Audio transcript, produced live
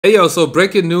Hey yo, so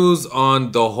breaking news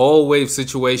on the whole Wave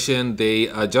situation. They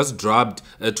just dropped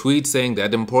a tweet saying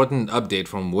that important update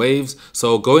from Waves.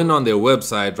 So going on their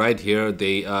website right here,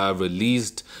 they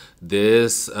released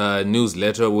this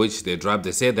newsletter which they dropped.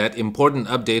 They say that important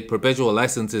update, perpetual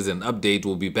licenses and update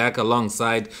will be back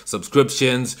alongside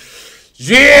subscriptions.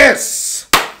 Yes!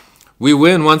 We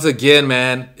win once again,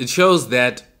 man. It shows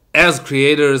that as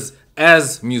creators,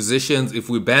 as musicians, if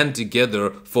we band together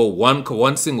for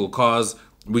one single cause,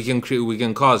 we can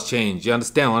cause change. You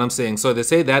understand what I'm saying? So they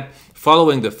say that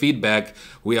following the feedback,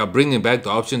 we are bringing back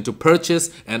the option to purchase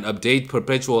and update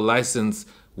perpetual Waves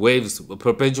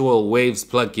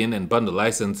plugin and bundle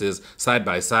licenses side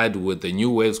by side with the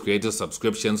new Waves creator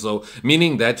subscription. So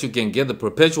meaning that you can get the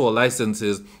perpetual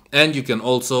licenses and you can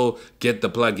also get the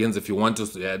plugins if you want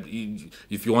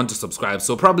to subscribe.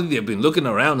 So probably they've been looking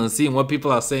around and seeing what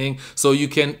people are saying. So you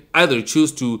can either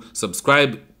choose to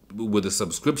subscribe with a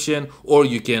subscription, or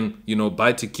you can,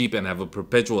 buy to keep and have a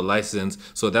perpetual license.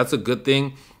 So that's a good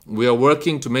thing. We are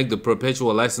working to make the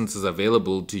perpetual licenses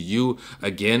available to you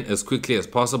again as quickly as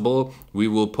possible. We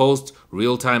will post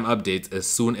real-time updates as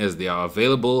soon as they are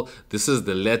available. This is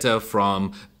the letter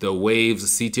from the Waves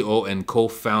CTO and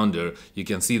co-founder. You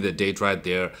can see the date right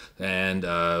there, and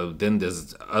then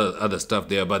there's other stuff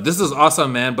there. But this is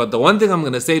awesome, man. But the one thing I'm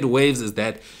going to say to Waves is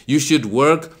that you should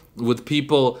work with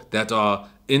people that are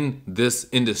in this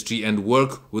industry and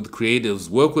work with creatives,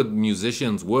 work with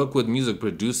musicians, work with music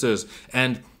producers.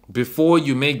 And before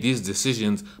you make these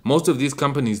decisions, most of these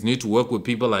companies need to work with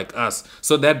people like us,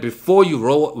 so that before you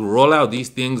roll out these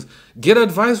things, get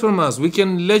advice from us. We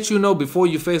can let you know before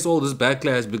you face all this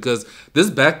backlash, because this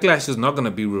backlash is not going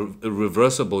to be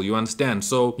reversible. You understand?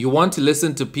 So you want to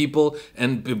listen to people,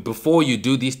 and before you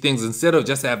do these things, instead of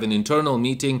just having an internal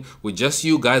meeting with just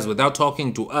you guys without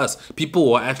talking to us, people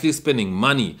who are actually spending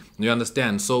money. You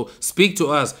understand? So speak to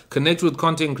us, connect with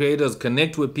content creators,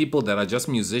 connect with people that are just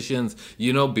musicians,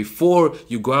 before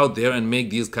you go out there and make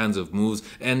these kinds of moves,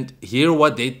 and hear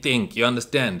what they think. You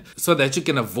understand? So that you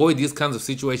can avoid these kinds of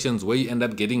situations where you end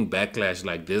up getting backlash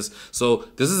like this. So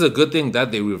this is a good thing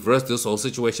that they reversed this whole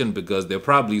situation, because they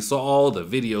probably saw all the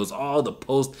videos, all the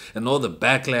posts, and all the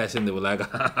backlash, and they were like,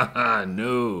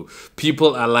 no,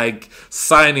 people are like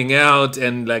signing out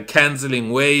and like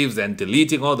canceling Waves and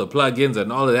deleting all the plugins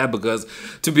and all of that. Because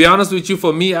to be honest with you,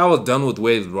 for me, I was done with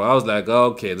Waves, bro. I was like,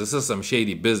 okay, this is some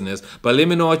shady business. But let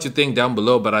me know what you think down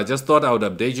below. But I just thought I would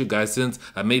update you guys, since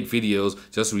I made videos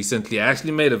just recently. I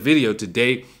actually made a video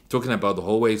today talking about the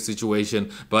whole Wave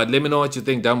situation. But let me know what you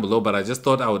think down below. But I just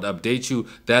thought I would update you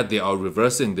that they are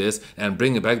reversing this and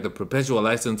bringing back the perpetual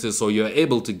licenses, so you're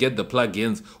able to get the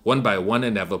plugins one by one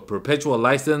and have a perpetual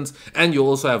license. And you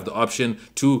also have the option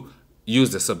to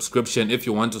use the subscription if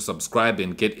you want to subscribe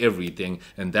and get everything,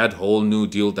 and that whole new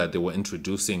deal that they were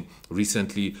introducing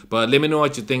recently. But let me know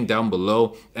what you think down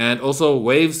below. And also,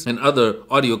 Waves and other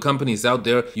audio companies out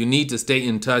there, you need to stay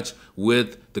in touch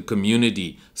with the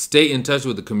community. Stay in touch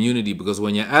with the community, because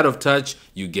when you're out of touch,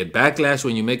 you get backlash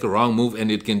when you make a wrong move,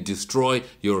 and it can destroy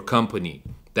your company.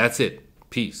 That's it.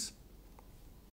 Peace.